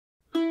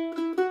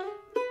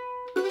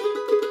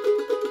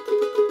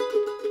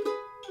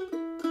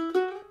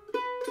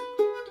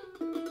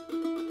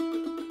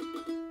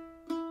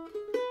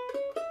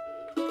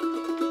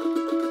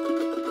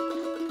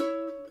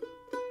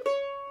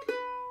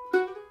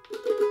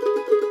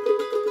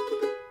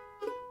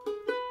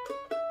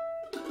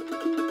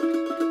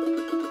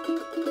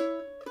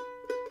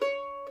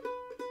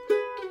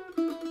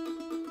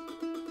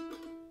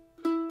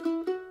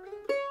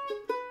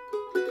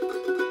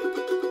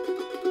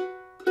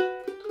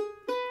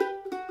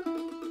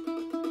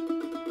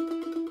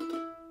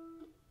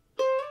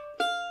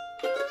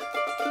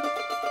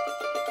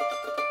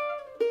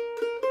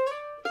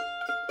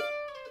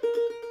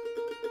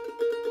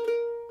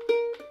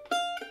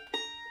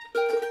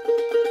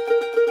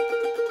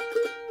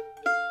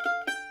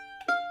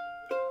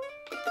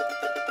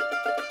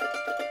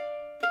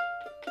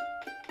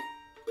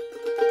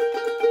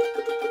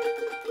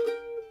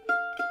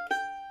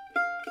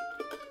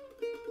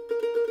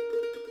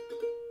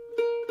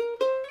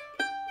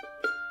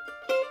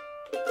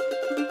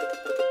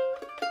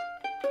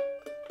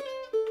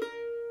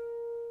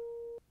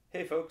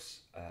folks,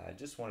 I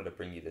just wanted to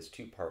bring you this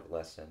two-part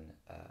lesson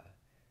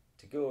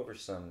to go over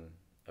some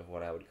of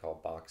what I would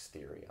call box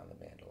theory on the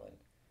mandolin.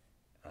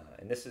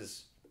 And this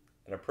is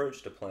an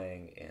approach to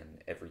playing in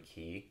every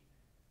key,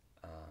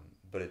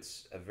 but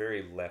it's a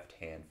very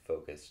left-hand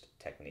focused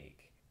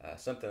technique.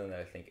 Something that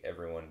I think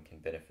everyone can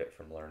benefit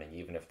from learning,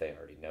 even if they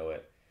already know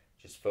it.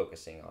 Just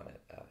focusing on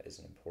it is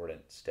an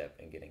important step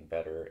in getting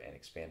better and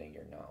expanding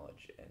your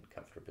knowledge and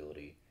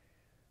comfortability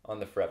on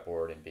the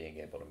fretboard and being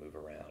able to move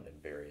around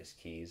in various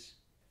keys.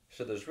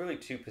 So there's really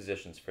two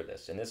positions for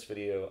this. In this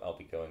video, I'll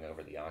be going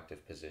over the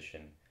octave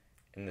position.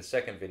 In the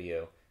second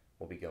video,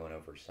 we'll be going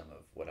over some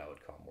of what I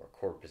would call more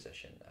chord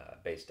position,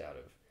 based out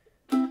of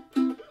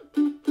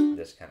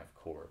this kind of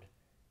chord.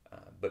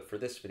 But for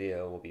this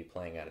video, we'll be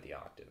playing out of the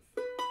octave.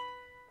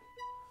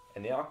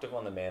 And the octave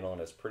on the mandolin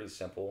is pretty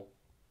simple.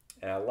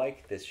 And I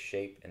like this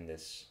shape and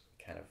this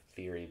kind of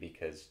theory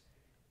because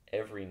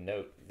every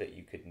note that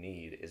you could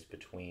need is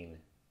between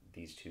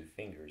these two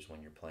fingers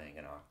when you're playing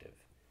an octave.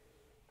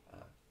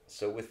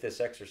 So with this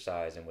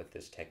exercise and with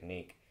this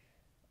technique,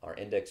 our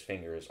index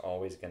finger is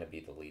always going to be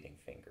the leading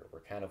finger. We're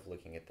kind of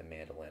looking at the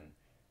mandolin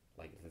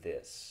like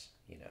this,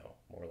 you know,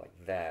 more like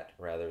that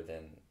rather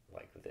than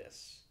like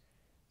this.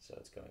 So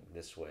it's going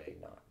this way,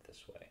 not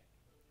this way.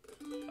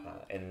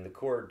 And in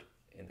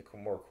the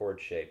more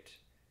chord-shaped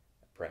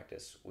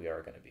practice, we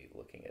are going to be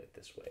looking at it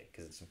this way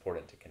because it's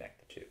important to connect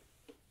the two.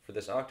 For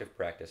this octave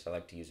practice, I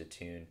like to use a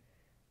tune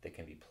that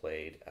can be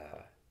played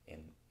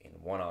in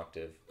one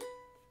octave,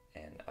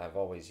 and I've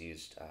always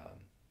used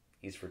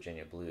East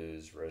Virginia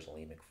Blues,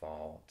 Rosalie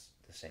McFall. It's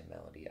the same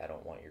melody. I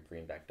Don't Want Your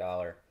Greenback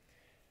Dollar.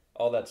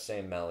 All that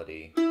same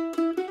melody.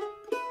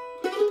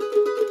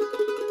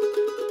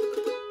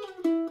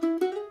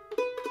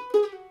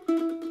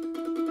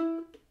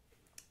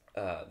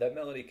 That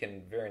melody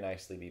can very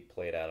nicely be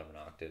played out of an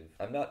octave.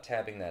 I'm not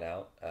tabbing that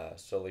out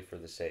solely for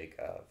the sake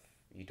of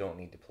you don't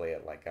need to play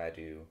it like I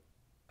do.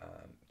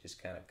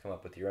 Just kind of come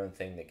up with your own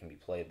thing that can be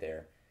played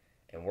there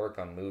and work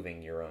on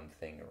moving your own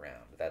thing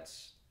around.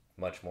 That's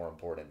much more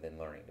important than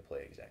learning to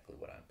play exactly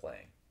what I'm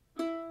playing.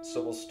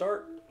 So we'll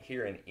start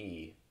here in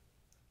E,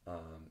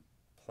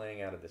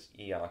 playing out of this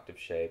E octave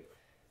shape.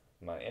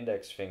 My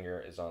index finger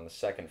is on the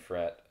 2nd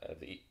fret of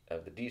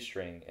the D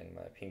string, and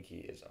my pinky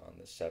is on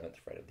the 7th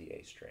fret of the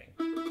A string.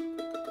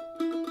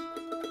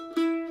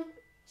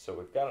 So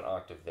we've got an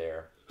octave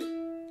there.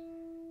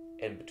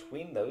 And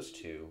between those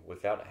two,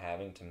 without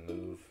having to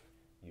move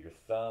your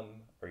thumb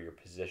or your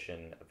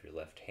position of your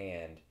left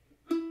hand,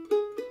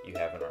 you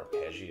have an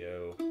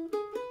arpeggio.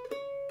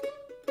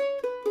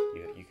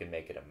 You can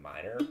make it a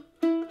minor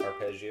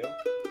arpeggio.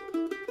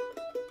 You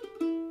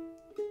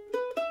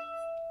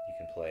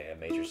can play a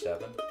major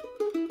 7,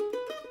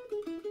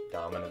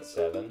 dominant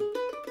 7,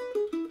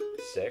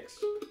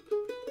 6,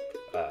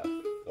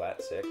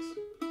 flat 6.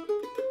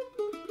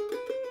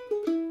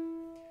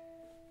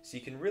 So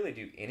you can really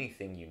do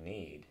anything you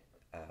need,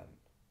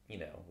 you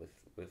know, with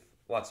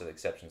lots of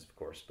exceptions, of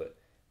course, but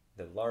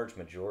the large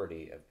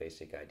majority of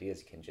basic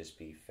ideas can just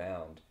be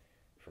found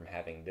from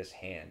having this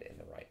hand in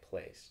the right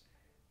place.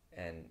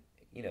 And,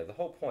 you know, the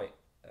whole point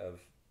of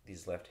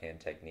these left-hand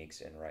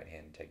techniques and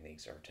right-hand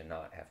techniques are to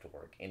not have to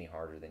work any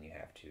harder than you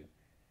have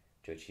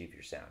to achieve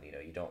your sound. You know,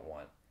 you don't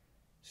want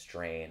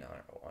strain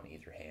on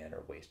either hand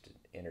or wasted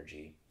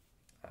energy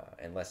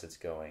unless it's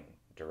going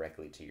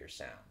directly to your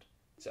sound.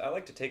 So I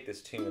like to take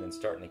this tune and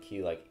start in a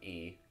key like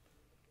E,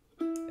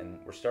 and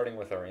we're starting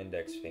with our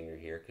index finger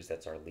here because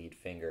that's our lead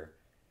finger.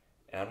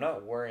 And I'm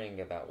not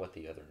worrying about what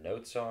the other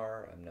notes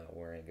are. I'm not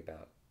worrying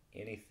about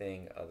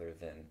anything other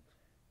than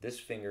this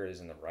finger is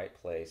in the right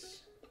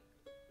place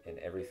and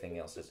everything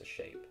else is a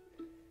shape.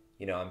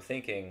 You know, I'm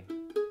thinking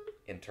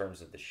in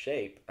terms of the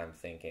shape, I'm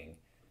thinking,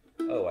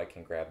 oh, I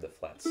can grab the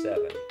flat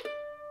 7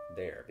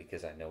 there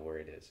because I know where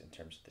it is in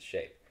terms of the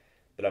shape.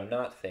 But I'm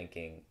not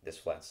thinking this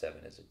flat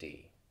 7 is a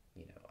D.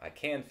 You know, I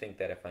can think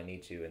that if I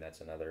need to, and that's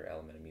another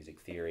element of music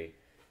theory.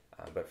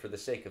 But for the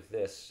sake of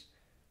this,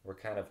 we're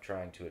kind of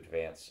trying to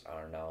advance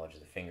our knowledge of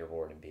the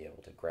fingerboard and be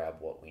able to grab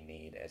what we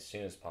need as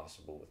soon as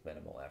possible with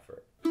minimal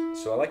effort.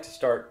 So I like to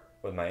start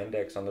with my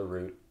index on the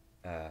root,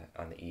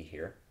 on the E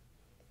here,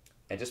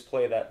 and just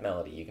play that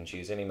melody. You can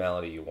choose any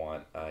melody you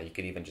want. You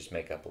could even just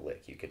make up a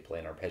lick. You could play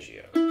an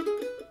arpeggio.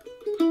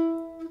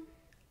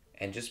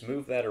 And just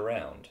move that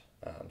around.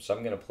 So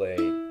I'm going to play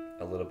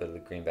a little bit of the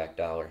Greenback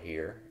Dollar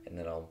here, and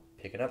then I'll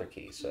pick another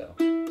key. So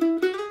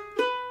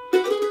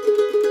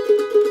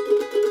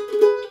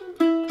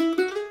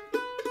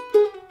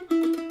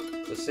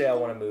say I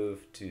want to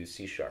move to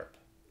C sharp.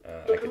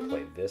 I could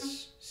play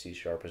this C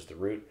sharp as the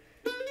root,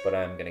 but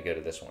I'm going to go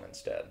to this one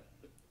instead.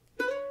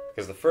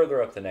 Because the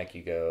further up the neck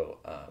you go,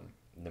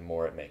 the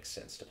more it makes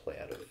sense to play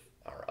out of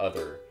our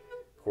other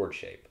chord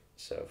shape.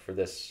 So for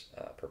this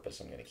purpose,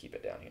 I'm going to keep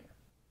it down here.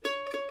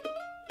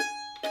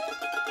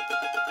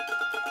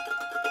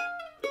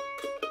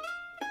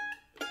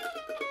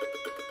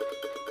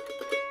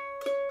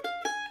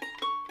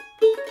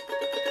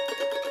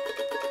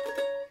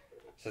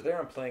 So there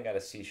I'm playing out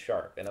of C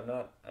sharp, and I'm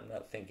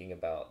not thinking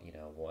about, you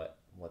know, what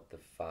what the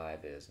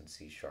 5 is in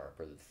C sharp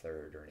or the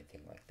third or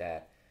anything like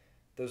that.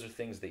 Those are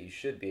things that you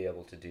should be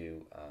able to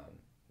do,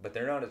 but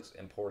they're not as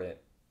important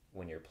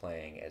when you're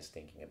playing as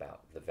thinking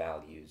about the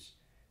values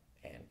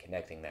and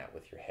connecting that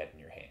with your head and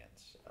your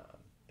hands.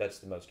 That's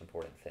the most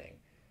important thing.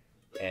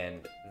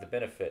 And the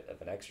benefit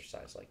of an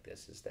exercise like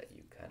this is that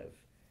you kind of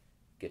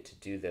get to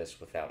do this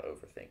without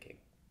overthinking.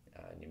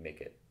 And you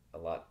make it a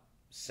lot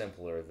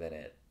simpler than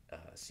it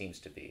seems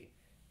to be,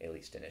 at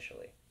least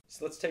initially.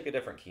 So let's take a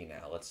different key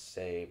now. Let's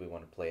say we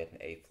want to play it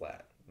in A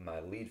flat. My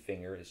lead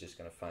finger is just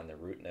going to find the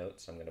root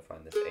note, so I'm going to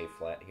find this A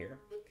flat here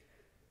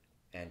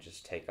and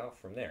just take off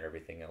from there.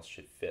 Everything else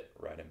should fit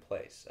right in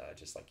place,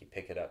 just like you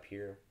pick it up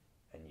here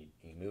and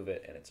you move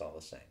it and it's all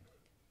the same.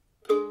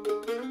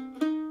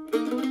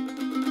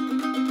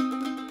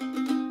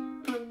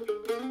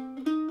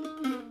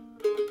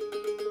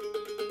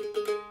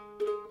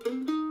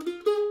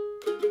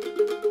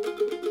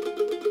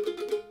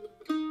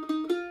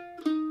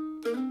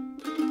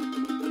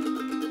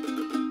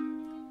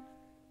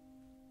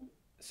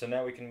 So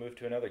now we can move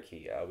to another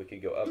key. We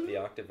could go up the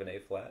octave in A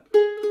flat.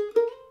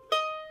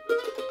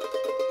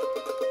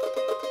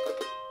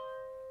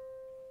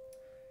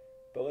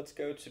 But let's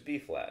go to B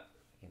flat,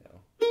 you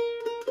know.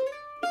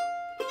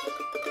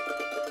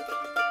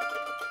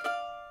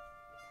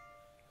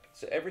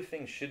 So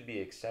everything should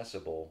be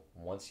accessible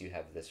once you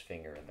have this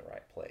finger in the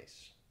right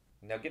place.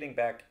 Now getting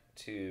back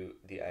to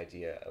the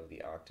idea of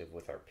the octave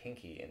with our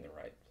pinky in the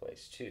right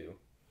place too,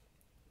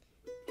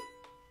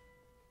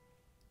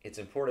 it's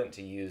important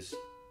to use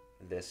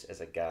this as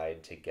a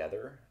guide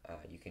together.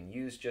 You can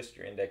use just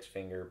your index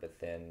finger, but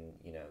then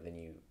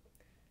you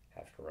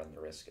have to run the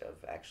risk of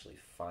actually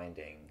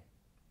finding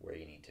where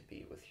you need to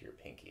be with your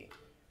pinky.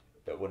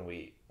 But when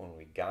we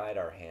guide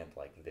our hand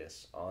like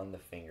this on the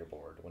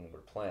fingerboard when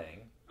we're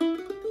playing,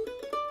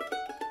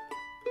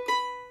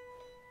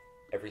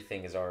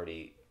 everything is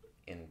already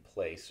in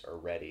place or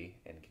ready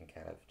and can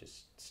kind of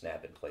just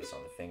snap in place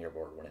on the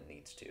fingerboard when it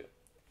needs to.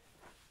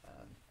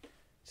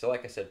 So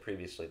like I said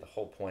previously, the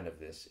whole point of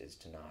this is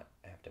to not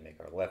have to make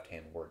our left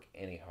hand work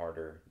any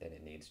harder than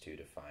it needs to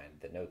find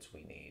the notes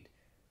we need.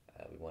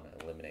 We want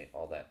to eliminate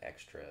all that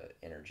extra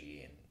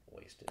energy and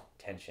wasted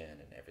tension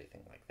and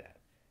everything like that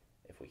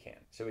if we can.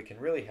 So it can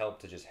really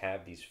help to just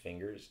have these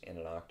fingers in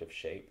an octave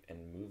shape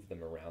and move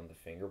them around the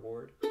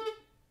fingerboard.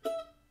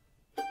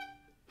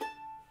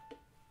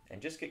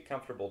 And just get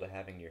comfortable to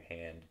having your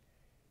hand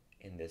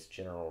in this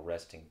general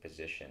resting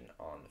position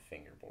on the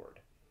fingerboard.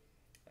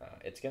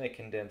 It's going to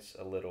condense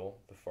a little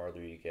the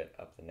farther you get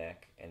up the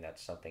neck, and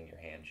that's something your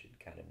hand should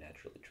kind of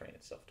naturally train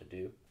itself to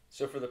do.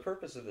 So for the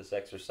purpose of this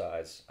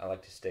exercise, I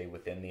like to stay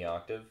within the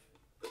octave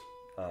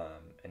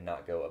and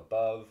not go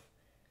above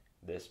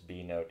this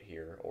B note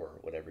here or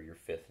whatever your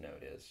fifth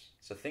note is.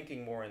 So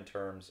thinking more in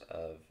terms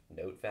of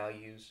note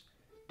values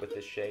with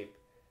this shape,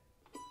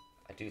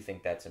 I do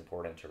think that's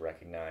important to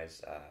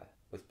recognize.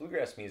 With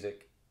bluegrass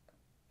music,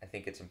 I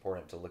think it's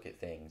important to look at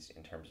things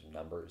in terms of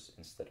numbers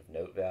instead of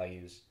note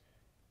values.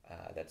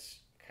 That's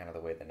kind of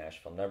the way the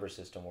Nashville number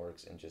system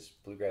works, and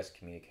just bluegrass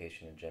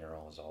communication in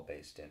general is all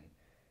based in,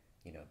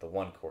 the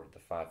 1 chord, the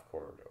 5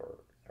 chord, or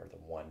the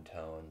 1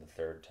 tone,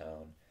 the 3rd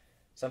tone,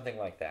 something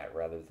like that.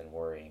 Rather than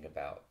worrying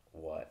about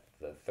what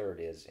the 3rd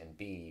is in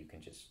B, you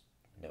can just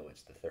know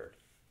it's the 3rd,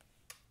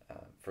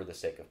 for the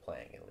sake of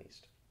playing at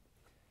least.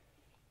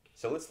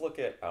 So let's look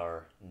at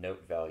our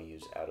note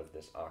values out of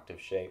this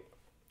octave shape.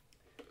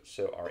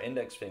 So our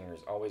index finger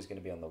is always going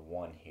to be on the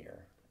 1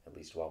 here, at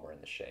least while we're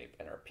in the shape,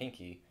 and our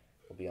pinky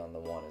will be on the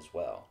 1 as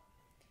well.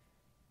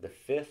 The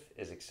 5th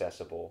is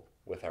accessible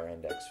with our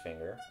index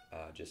finger,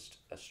 just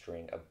a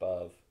string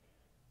above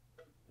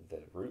the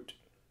root.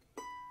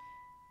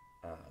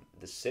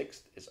 The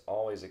 6th is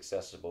always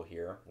accessible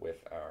here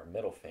with our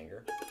middle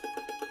finger,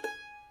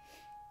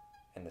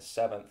 and the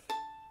 7th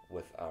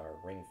with our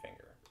ring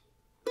finger.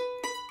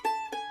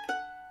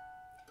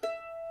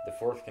 The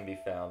 4th can be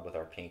found with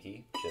our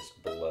pinky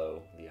just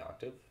below the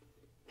octave,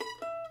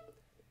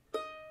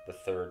 the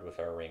 3rd with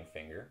our ring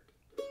finger,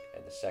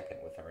 and the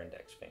 2nd with our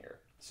index finger.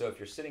 So if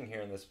you're sitting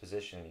here in this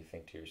position and you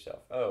think to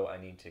yourself, oh, I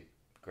need to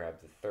grab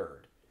the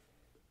 3rd,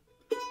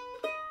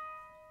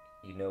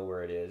 you know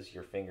where it is,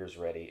 your finger's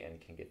ready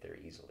and can get there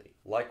easily.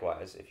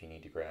 Likewise, if you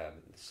need to grab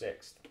the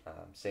 6th,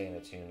 say in a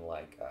tune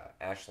like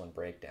Ashland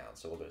Breakdown,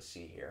 so we'll go to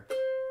C here.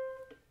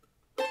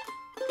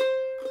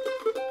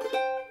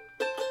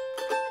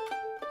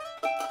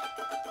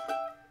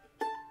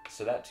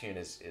 So that tune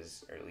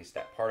is, or at least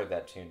that part of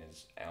that tune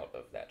is out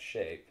of that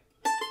shape.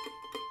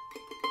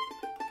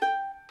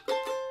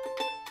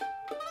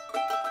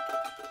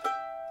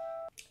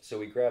 So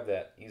we grab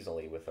that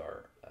easily with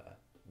our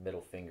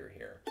middle finger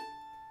here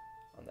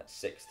on that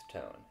 6th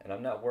tone. And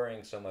I'm not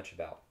worrying so much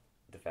about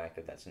the fact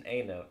that that's an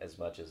A note as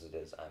much as it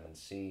is I'm in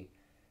C,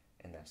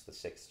 and that's the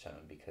 6th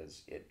tone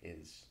because it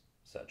is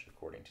such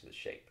according to the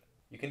shape.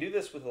 You can do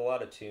this with a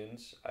lot of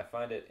tunes. I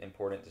find it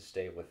important to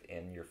stay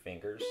within your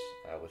fingers,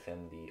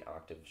 within the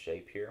octave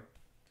shape here.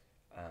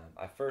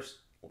 I first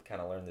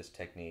kind of learned this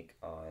technique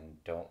on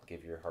Don't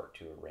Give Your Heart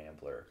to a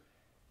Rambler.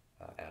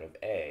 out of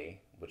A,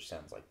 which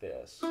sounds like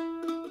this.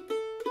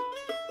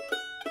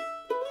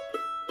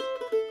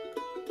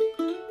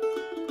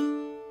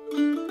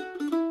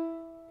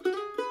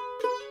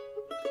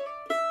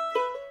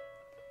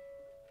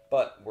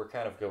 But we're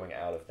kind of going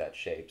out of that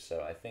shape,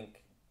 so I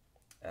think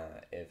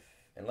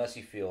unless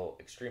you feel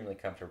extremely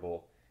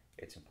comfortable,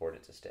 it's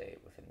important to stay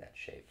within that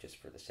shape just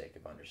for the sake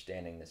of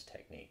understanding this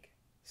technique.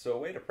 So a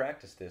way to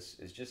practice this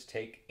is just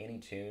take any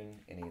tune,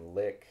 any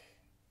lick,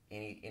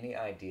 any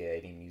idea,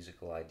 any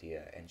musical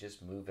idea, and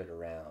just move it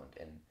around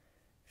and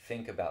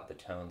think about the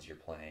tones you're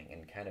playing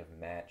and kind of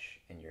match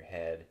in your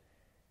head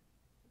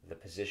the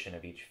position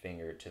of each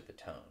finger to the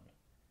tone.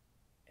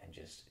 And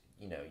just,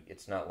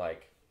 it's not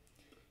like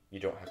you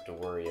don't have to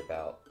worry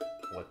about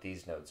what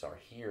these notes are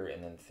here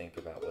and then think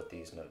about what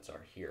these notes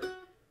are here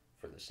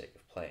for the sake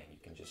of playing. You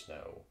can just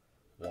know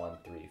 1,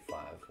 3, 5,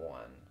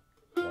 1,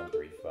 1,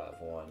 3, 5,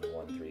 1,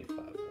 1, 3, 5,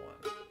 1.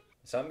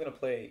 So I'm going to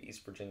play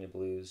East Virginia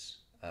Blues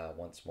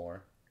once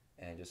more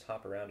and just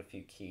hop around a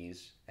few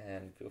keys,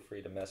 and feel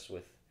free to mess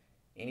with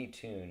any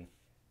tune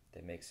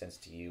that makes sense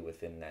to you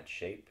within that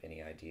shape,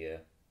 any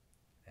idea,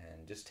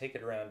 and just take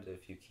it around to a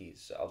few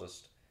keys. So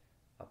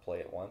I'll play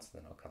it once,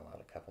 and then I'll call out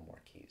a couple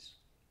more keys.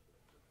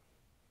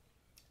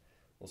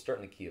 We'll start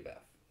in the key of F.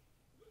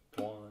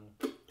 1,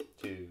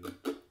 2,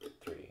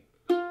 3.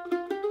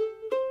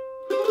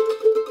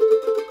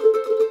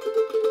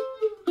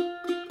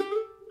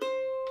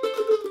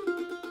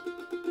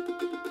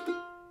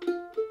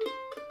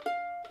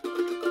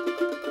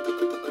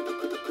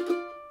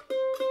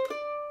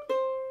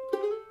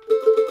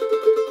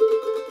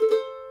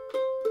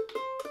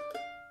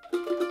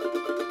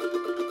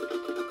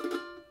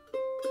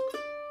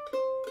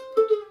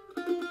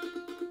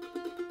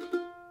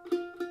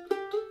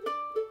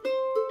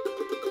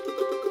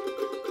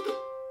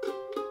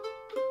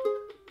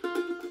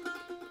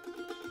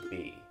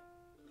 B.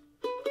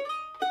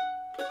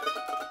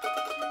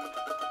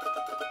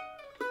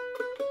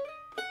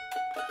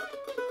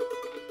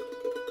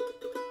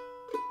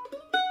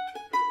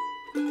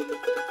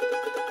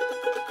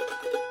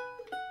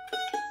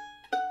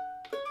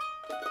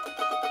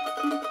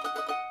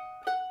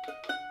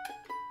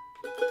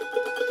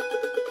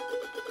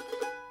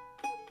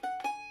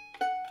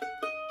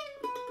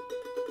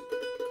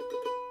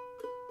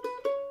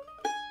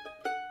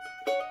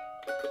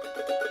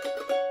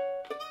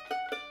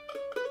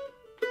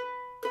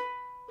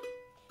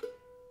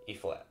 E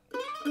flat.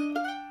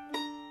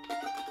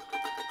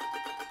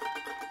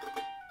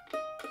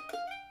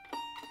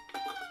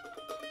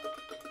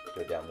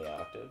 Go down the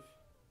octave.